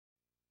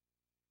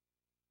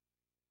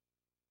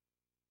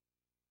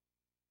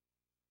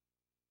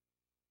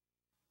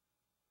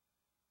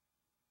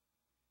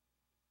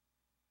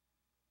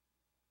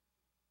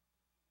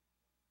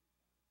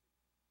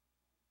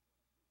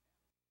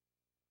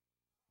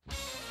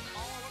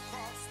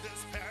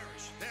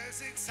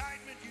There's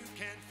excitement you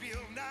can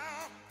feel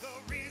now. The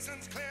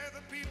reason's clear,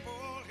 the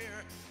people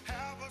here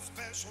have a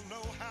special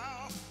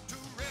know-how to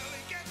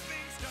really get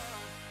things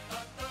done.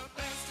 But the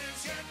best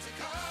is yet to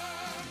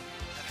come.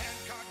 At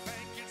Hancock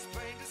Bank, it's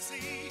plain to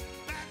see.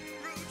 Baton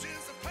Rouge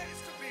is a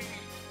place to be.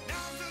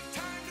 Now's the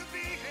time to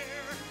be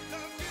here.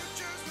 The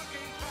future's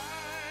looking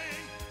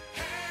fine.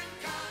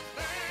 Hancock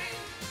Bank,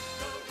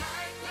 the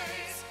right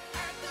place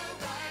at the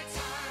right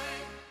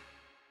time.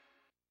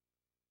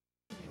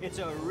 It's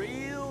a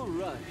real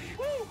rush.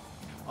 Woo!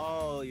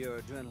 All your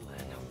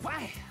adrenaline.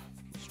 Wham!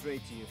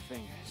 Straight to your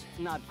fingers.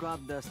 Not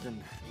crop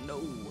dusting.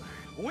 No.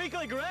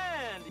 Weekly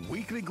Grand!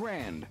 Weekly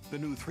Grand, the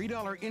new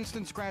 $3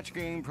 instant scratch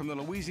game from the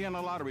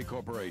Louisiana Lottery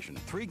Corporation.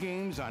 3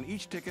 games on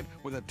each ticket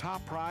with a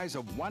top prize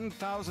of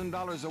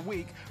 $1,000 a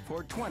week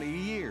for 20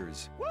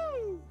 years.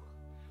 Woo!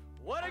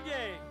 What a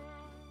game!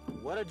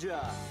 What a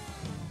job.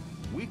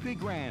 Weekly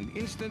Grand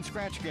instant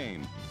scratch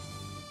game.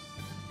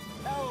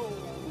 Oh,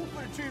 who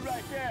put a tree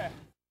right there?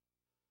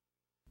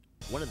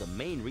 One of the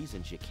main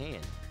reasons you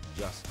can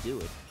just do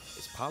it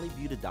is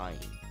polybutadiene,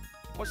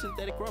 or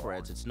synthetic rubber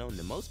as it's known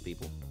to most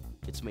people.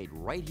 It's made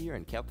right here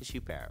in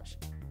Calcasieu Parish,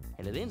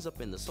 and it ends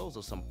up in the soles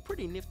of some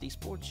pretty nifty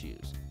sports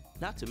shoes,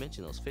 not to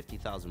mention those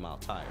 50,000-mile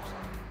tires,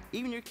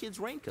 even your kid's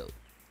raincoat.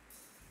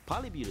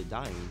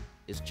 Polybutadiene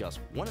is just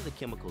one of the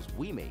chemicals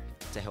we make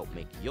to help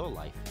make your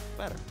life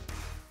better.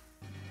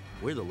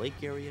 We're the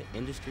Lake Area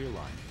Industry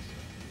Alliance,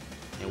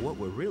 and what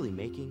we're really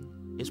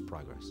making is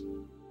progress.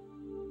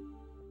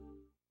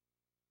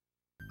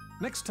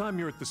 Next time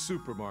you're at the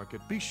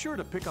supermarket, be sure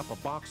to pick up a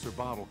box or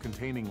bottle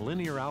containing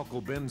linear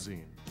alkyl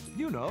benzene.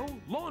 You know,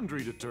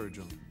 laundry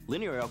detergent.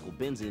 Linear alkyl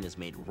benzene is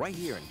made right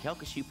here in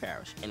Calcasieu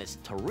Parish, and it's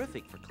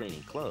terrific for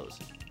cleaning clothes.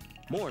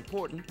 More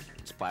important,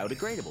 it's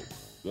biodegradable.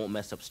 Won't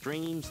mess up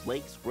streams,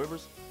 lakes,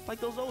 rivers, like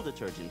those old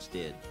detergents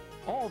did.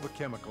 All the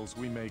chemicals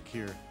we make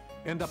here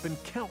end up in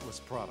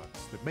countless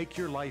products that make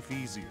your life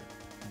easier,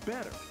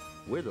 better.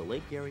 We're the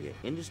Lake Area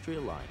Industry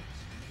Alliance.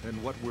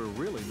 And what we're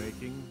really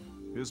making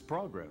is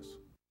progress.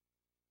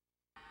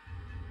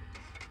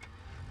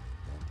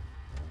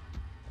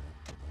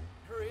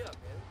 Hurry up,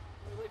 man.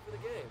 We're late for the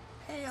game.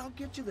 Hey, I'll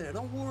get you there.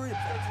 Don't worry It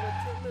about takes it.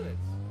 like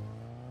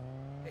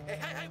 10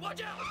 minutes. Hey,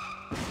 watch out!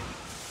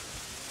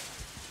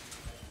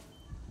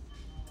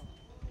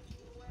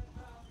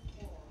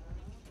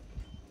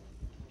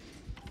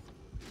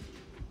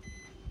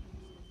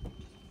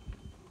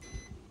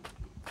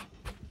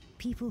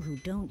 People who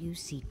don't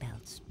use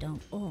seatbelts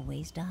don't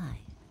always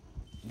die.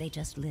 They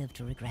just live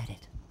to regret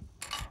it.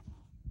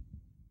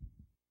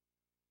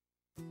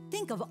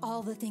 Think of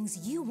all the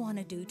things you want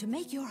to do to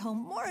make your home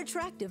more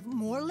attractive,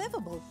 more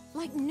livable,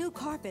 like new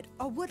carpet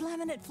or wood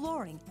laminate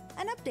flooring,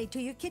 an update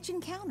to your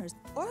kitchen counters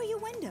or your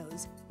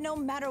windows. No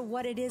matter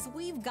what it is,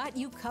 we've got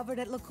you covered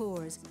at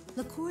LaCours.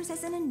 LaCours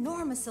has an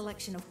enormous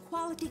selection of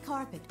quality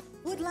carpet,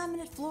 wood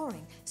laminate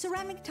flooring,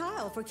 ceramic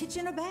tile for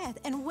kitchen or bath,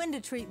 and window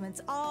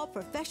treatments, all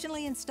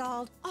professionally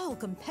installed, all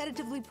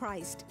competitively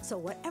priced. So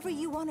whatever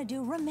you want to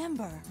do,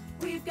 remember,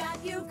 we've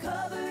got you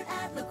covered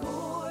at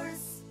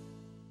LaCours.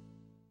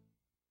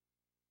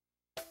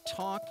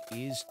 Talk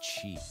is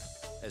cheap,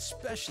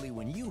 especially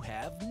when you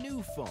have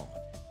new phone.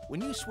 When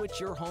you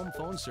switch your home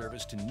phone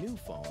service to new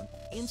phone,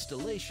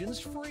 installation's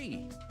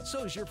free.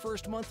 So's your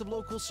first month of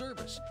local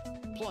service.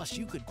 Plus,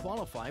 you could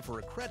qualify for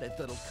a credit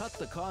that'll cut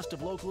the cost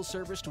of local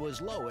service to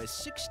as low as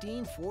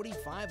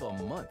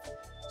 $16.45 a month.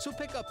 So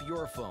pick up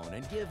your phone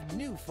and give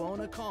New Phone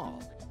a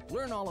call.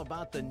 Learn all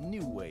about the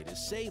new way to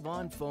save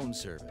on phone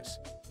service.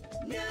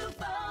 New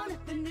phone,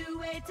 the new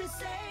way to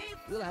save.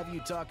 We'll have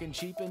you talking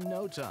cheap in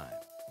no time.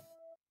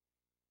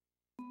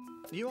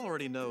 You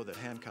already know that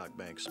Hancock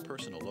Bank's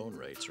personal loan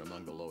rates are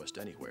among the lowest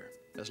anywhere,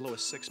 as low as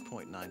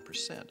 6.9%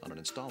 on an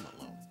installment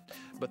loan.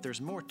 But there's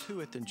more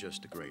to it than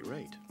just a great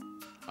rate.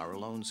 Our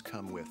loans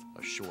come with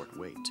a short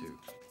wait, too.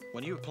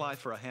 When you apply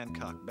for a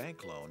Hancock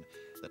Bank loan,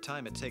 the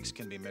time it takes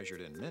can be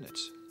measured in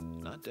minutes,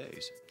 not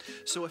days.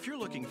 So if you're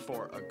looking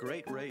for a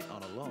great rate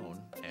on a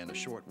loan and a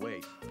short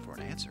wait for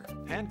an answer,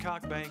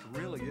 Hancock Bank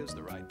really is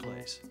the right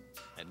place.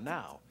 And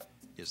now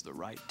is the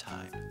right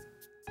time.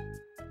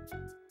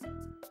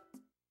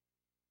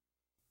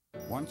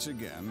 Once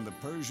again, the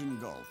Persian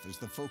Gulf is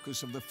the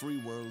focus of the free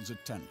world's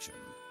attention.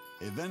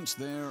 Events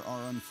there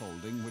are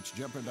unfolding which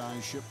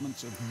jeopardize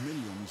shipments of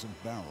millions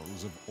of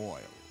barrels of oil,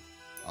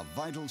 a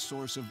vital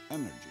source of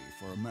energy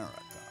for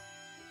America.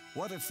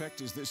 What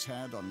effect has this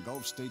had on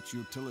Gulf states'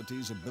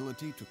 utilities'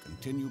 ability to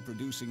continue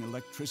producing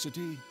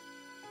electricity?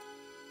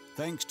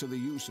 Thanks to the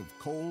use of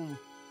coal,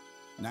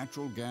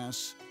 natural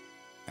gas,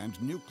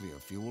 and nuclear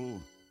fuel,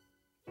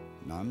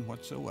 none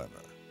whatsoever.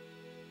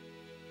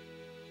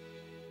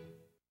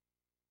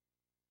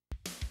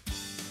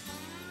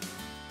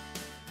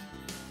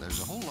 There's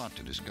a whole lot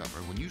to discover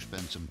when you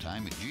spend some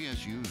time at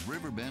GSU's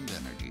Riverbend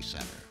Energy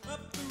Center.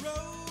 Up the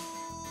road,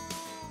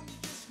 you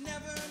just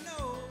never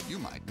know. You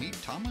might meet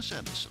Thomas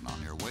Edison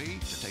on your way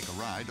to take a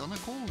ride on the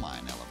coal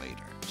mine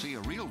elevator, see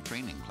a real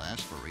training class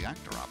for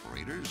reactor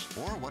operators,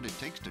 or what it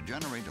takes to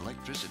generate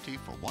electricity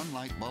for one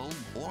light bulb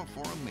or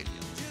for 1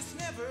 million. Just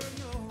never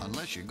know.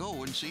 unless you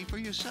go and see for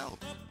yourself.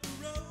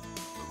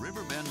 The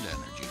Riverbend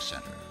Energy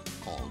Center.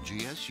 Call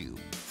GSU.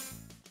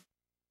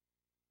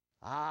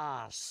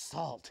 Ah,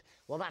 salt.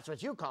 Well, that's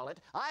what you call it.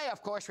 I,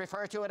 of course,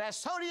 refer to it as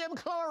sodium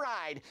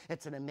chloride.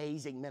 It's an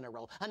amazing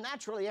mineral, a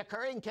naturally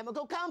occurring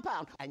chemical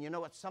compound. And you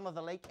know what some of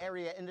the lake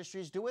area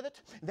industries do with it?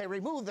 They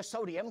remove the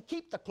sodium,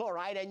 keep the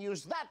chloride, and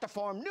use that to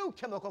form new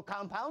chemical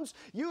compounds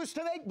used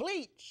to make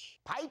bleach,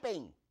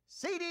 piping,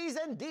 CDs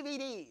and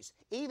DVDs,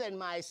 even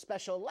my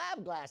special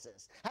lab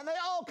glasses. And they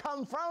all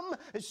come from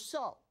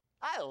salt.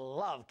 I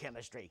love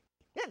chemistry.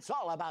 It's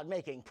all about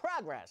making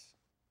progress.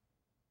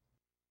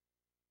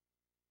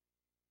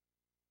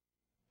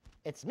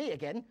 It's me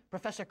again,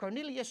 Professor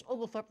Cornelius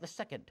Oglethorpe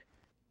II.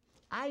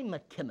 I'm a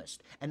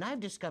chemist, and I've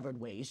discovered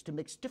ways to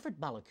mix different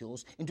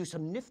molecules into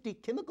some nifty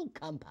chemical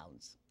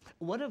compounds.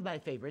 One of my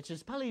favorites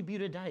is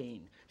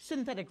polybutadiene,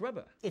 synthetic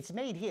rubber. It's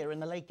made here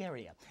in the lake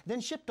area, then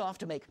shipped off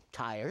to make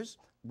tires,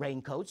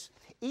 raincoats,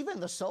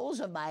 even the soles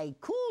of my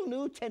cool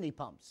new tinny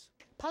pumps.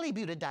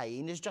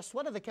 Polybutadiene is just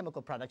one of the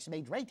chemical products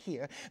made right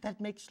here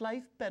that makes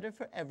life better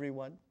for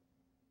everyone.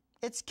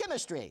 It's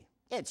chemistry.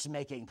 It's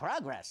making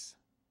progress.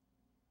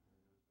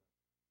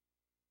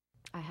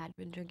 I had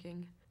been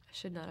drinking. I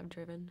should not have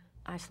driven.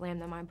 I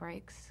slammed on my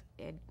brakes.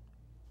 It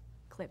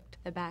clipped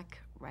the back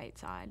right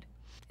side.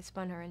 It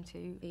spun her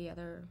into the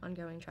other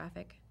ongoing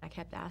traffic. I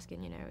kept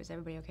asking, is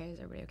everybody okay? Is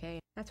everybody okay?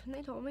 That's when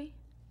they told me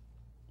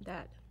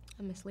that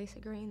Miss Lisa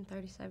Green,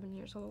 37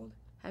 years old,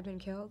 had been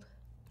killed.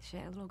 She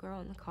had a little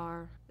girl in the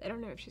car. They don't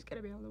know if she's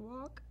gonna be able to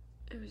walk.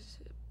 It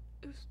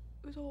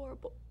was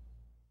horrible.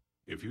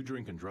 If you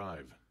drink and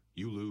drive,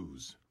 you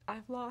lose.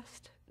 I've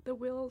lost the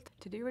will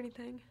to do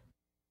anything.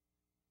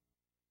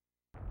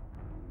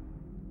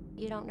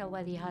 You don't know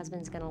whether your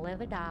husband's going to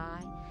live or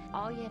die.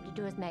 All you have to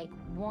do is make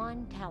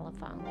one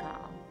telephone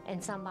call,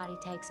 and somebody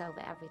takes over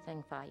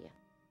everything for you.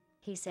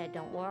 He said,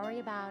 don't worry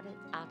about it.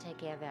 I'll take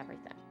care of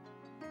everything.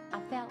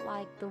 I felt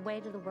like the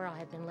weight of the world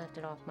had been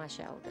lifted off my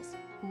shoulders.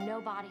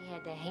 Nobody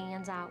had their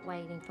hands out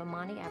waiting for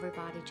money.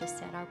 Everybody just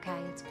said, okay,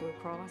 it's Blue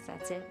Cross.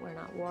 That's it. We're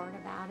not worried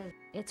about it.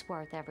 It's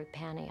worth every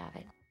penny of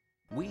it.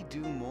 We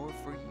do more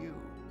for you.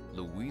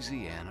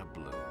 Louisiana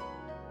Blue.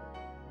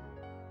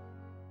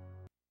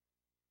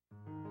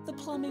 The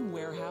Plumbing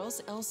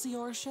Warehouse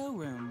LCR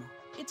Showroom.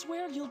 It's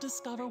where you'll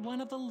discover one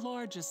of the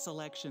largest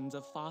selections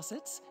of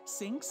faucets,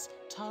 sinks,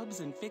 tubs,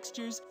 and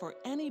fixtures for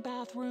any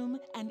bathroom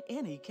and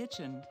any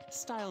kitchen.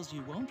 Styles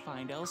you won't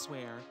find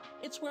elsewhere.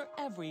 It's where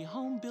every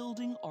home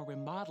building or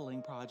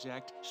remodeling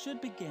project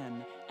should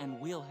begin, and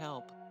we'll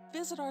help.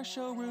 Visit our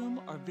showroom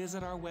or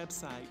visit our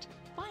website.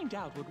 Find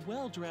out what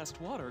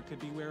well-dressed water could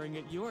be wearing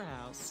at your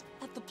house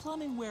at the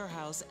Plumbing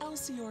Warehouse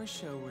LCR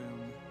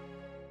Showroom.